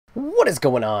What is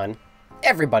going on,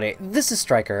 everybody? This is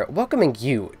Striker, welcoming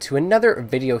you to another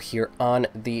video here on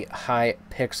the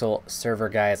Hypixel server,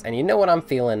 guys. And you know what I'm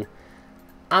feeling?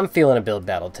 I'm feeling a build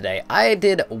battle today. I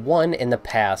did one in the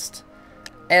past,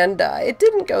 and it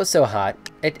didn't go so hot.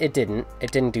 It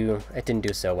didn't do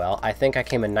so well. I think I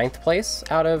came in 9th place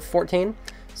out of 14.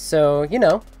 So you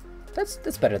know, that's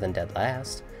better than dead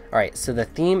last. All right, so the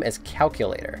theme is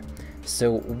calculator.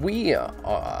 So we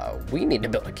need to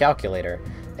build a calculator.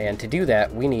 And to do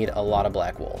that, we need a lot of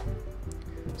black wool.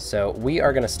 So we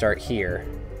are going to start here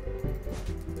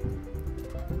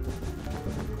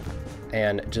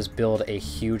and just build a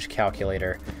huge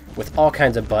calculator with all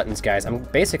kinds of buttons, guys. I'm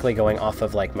basically going off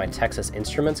of like my Texas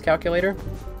Instruments calculator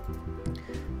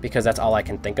because that's all I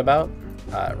can think about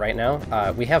right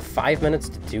now. We have 5 minutes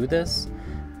to do this.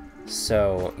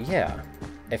 So yeah,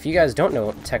 if you guys don't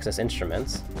know Texas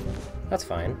Instruments, that's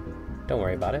fine. Don't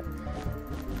worry about it.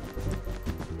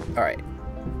 Alright,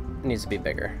 it needs to be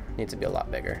bigger, needs to be a lot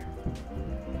bigger.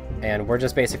 And we're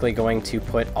just basically going to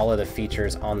put all of the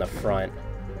features on the front.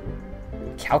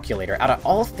 Calculator, out of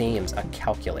all themes, a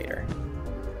calculator.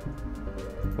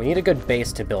 We need a good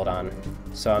base to build on,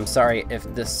 so I'm sorry if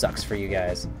this sucks for you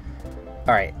guys.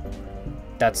 Alright,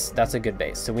 that's a good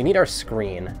base. So we need our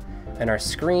screen, and our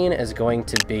screen is going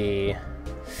to be...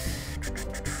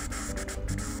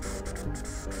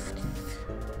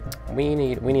 We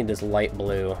need this light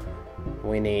blue.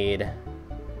 We need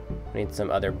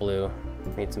some other blue.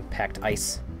 We need some packed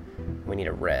ice. We need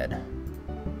a red.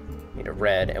 We need a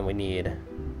red, and we need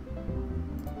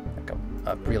like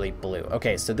a really blue.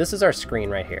 Okay, so this is our screen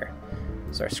right here.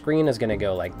 So our screen is gonna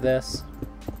go like this.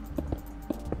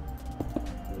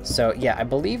 So yeah, I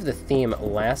believe the theme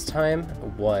last time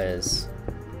was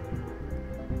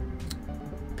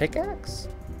pickaxe?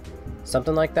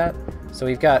 Something like that. So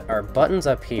we've got our buttons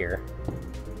up here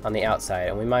on the outside,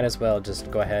 and we might as well just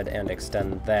go ahead and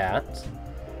extend that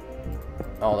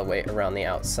all the way around the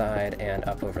outside and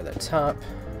up over the top.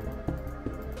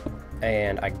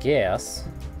 And I guess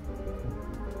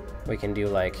we can do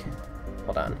like,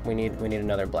 hold on, we need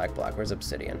another black block. Where's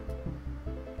obsidian?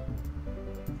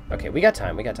 Okay, we got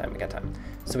time.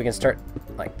 So we can start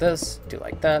like this, do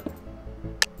like that,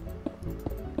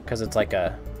 because it's like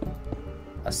a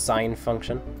sine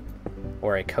function,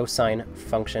 or a cosine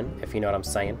function, if you know what I'm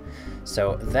saying.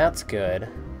 So that's good.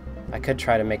 I could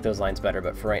try to make those lines better,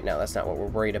 but for right now, that's not what we're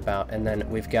worried about. And then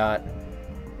we've got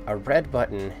a red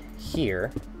button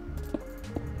here,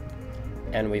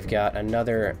 and we've got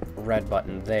another red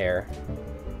button there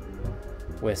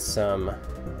with some,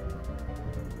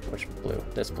 which blue?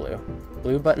 This blue.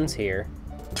 Blue buttons here.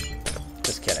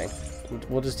 Just kidding.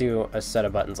 We'll just do a set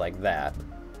of buttons like that.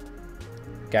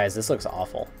 Guys, this looks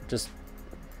awful. Just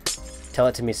tell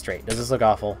it to me straight. Does this look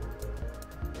awful?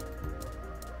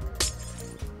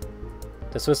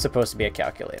 This was supposed to be a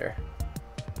calculator.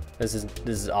 This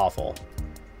is awful.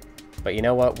 But you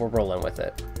know what? We're rolling with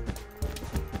it.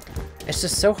 It's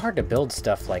just so hard to build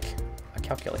stuff like a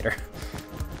calculator.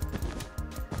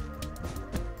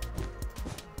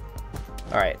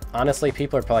 Alright, honestly,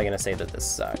 people are probably going to say that this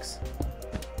sucks.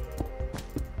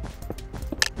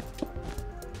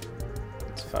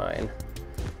 It's fine.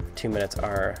 2 minutes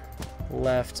are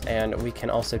left, and we can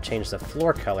also change the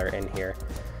floor color in here.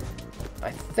 I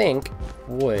think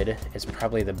wood is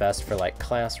probably the best for like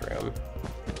classroom.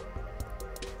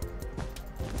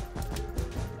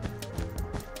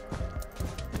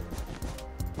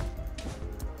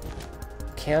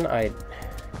 Can I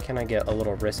get a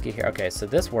little risky here? Okay, so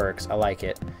this works. I like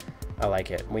it. I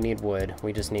like it. We need wood.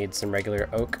 We just need some regular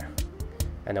oak.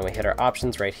 And then we hit our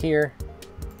options right here.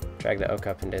 Drag the oak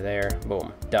up into there.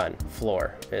 Boom. Done.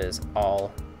 Floor is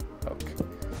all oak.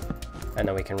 And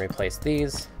then we can replace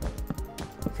these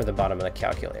for the bottom of the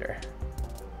calculator.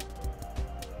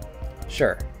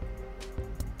 Sure.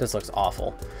 This looks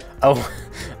awful. Oh,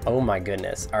 oh my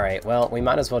goodness. All right, well, we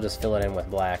might as well just fill it in with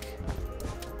black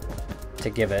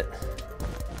to give it,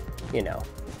 you know,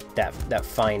 that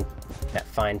fine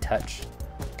touch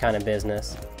kind of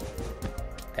business.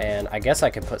 And I guess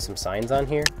I could put some signs on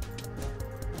here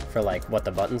for like what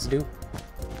the buttons do.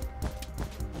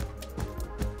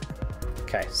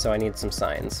 Okay, so I need some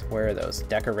signs. Where are those?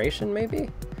 Decoration, maybe?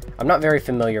 I'm not very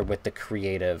familiar with the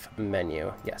creative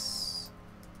menu. Yes.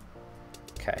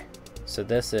 Okay, so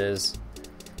this is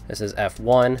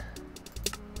F1.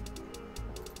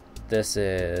 This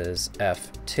is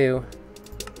F2.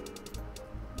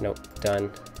 Nope,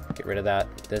 done. Get rid of that.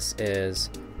 This is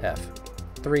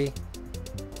F3.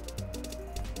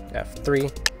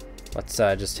 F3. Let's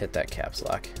just hit that caps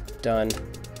lock. Done.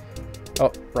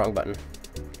 Oh, wrong button.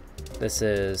 This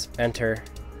is enter.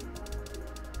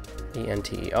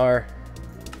 enter.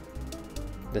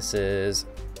 This is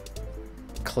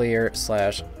clear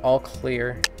 / all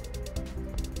clear.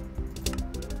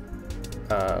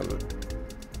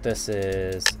 This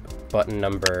is button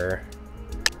number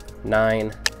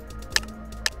 9,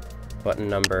 button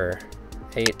number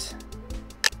 8.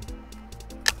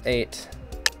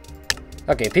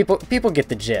 Okay, people get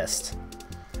the gist.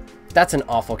 That's an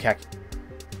awful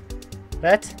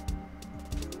What?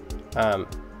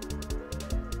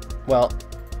 Well,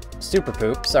 super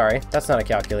poop. Sorry, that's not a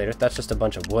calculator. That's just a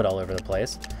bunch of wood all over the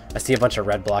place. I see a bunch of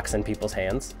red blocks in people's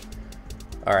hands.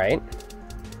 All right.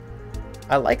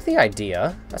 I like the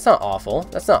idea. That's not awful.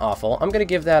 That's not awful. I'm gonna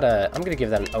give that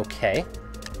an okay.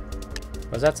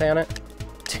 What does that say on it?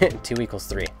 2 =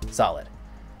 3. Solid.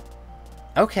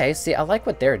 Okay, see, I like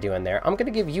what they're doing there. I'm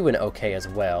gonna give you an okay as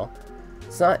well.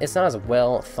 It's not as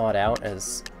well thought out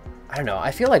as, I don't know.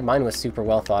 I feel like mine was super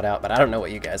well thought out, but I don't know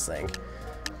what you guys think.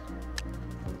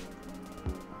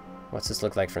 What's this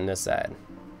look like from this side?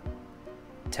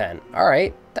 10. All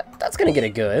right, that's gonna get a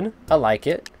good. I like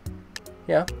it.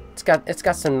 Yeah, it's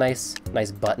got some nice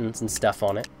buttons and stuff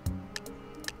on it.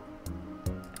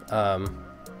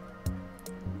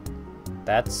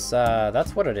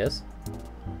 That's what it is.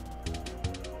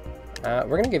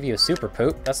 We're gonna give you a super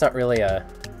poop. That's not really a,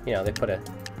 you know, they put a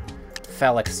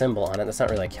phallic symbol on it. That's not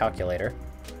really a calculator.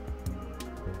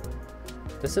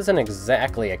 This isn't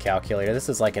exactly a calculator. This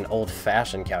is like an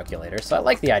old-fashioned calculator. So I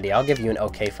like the idea. I'll give you an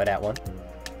okay for that one.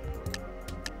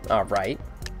 All right.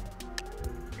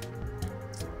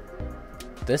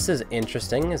 This is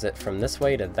interesting. Is it from this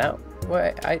way to that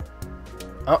way?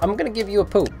 I'm gonna give you a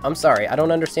poop. I'm sorry. I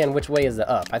don't understand which way is the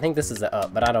up. I think this is the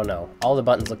up, but I don't know. All the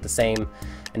buttons look the same,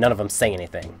 and none of them say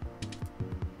anything.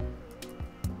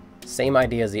 Same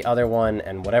idea as the other one,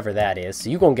 and whatever that is. So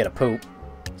you're gonna get a poop.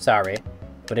 Sorry,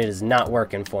 but it is not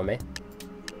working for me.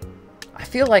 I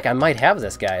feel like I might have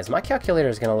this, guys. My calculator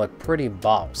is gonna look pretty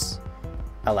bops.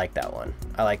 I like that one.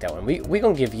 I like that one. We're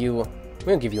gonna give you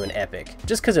an epic,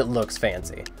 just because it looks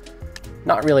fancy.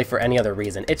 Not really for any other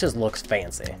reason. It just looks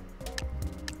fancy.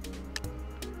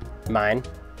 My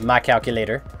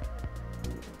calculator.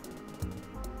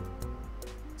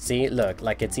 See, look,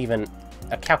 like it's even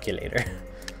a calculator.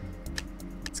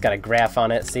 It's got a graph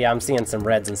on it. See, I'm seeing some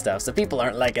reds and stuff, so people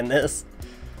aren't liking this.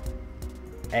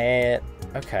 And,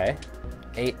 okay.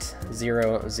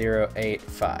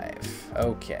 80085.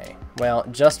 Okay. Well,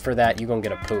 just for that, you're gonna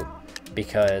get a poop,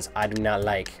 because I do not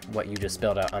like what you just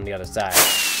spelled out on the other side.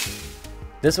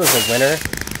 This was the winner.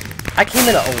 I came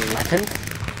in at 11th.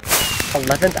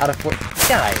 11th out of 4.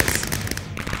 Guys,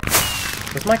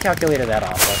 was my calculator that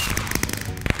awful?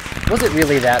 Was it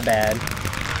really that bad?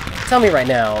 Tell me right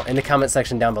now in the comment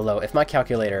section down below if my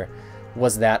calculator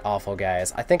was that awful,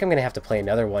 guys. I think I'm gonna have to play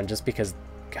another one just because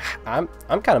I'm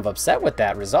kind of upset with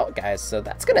that result, guys. So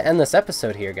that's gonna end this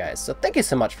episode here, guys. So thank you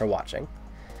so much for watching.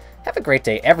 Have a great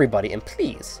day, everybody, and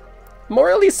please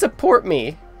morally support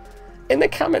me in the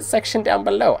comment section down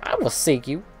below. I will see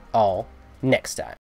you all next time.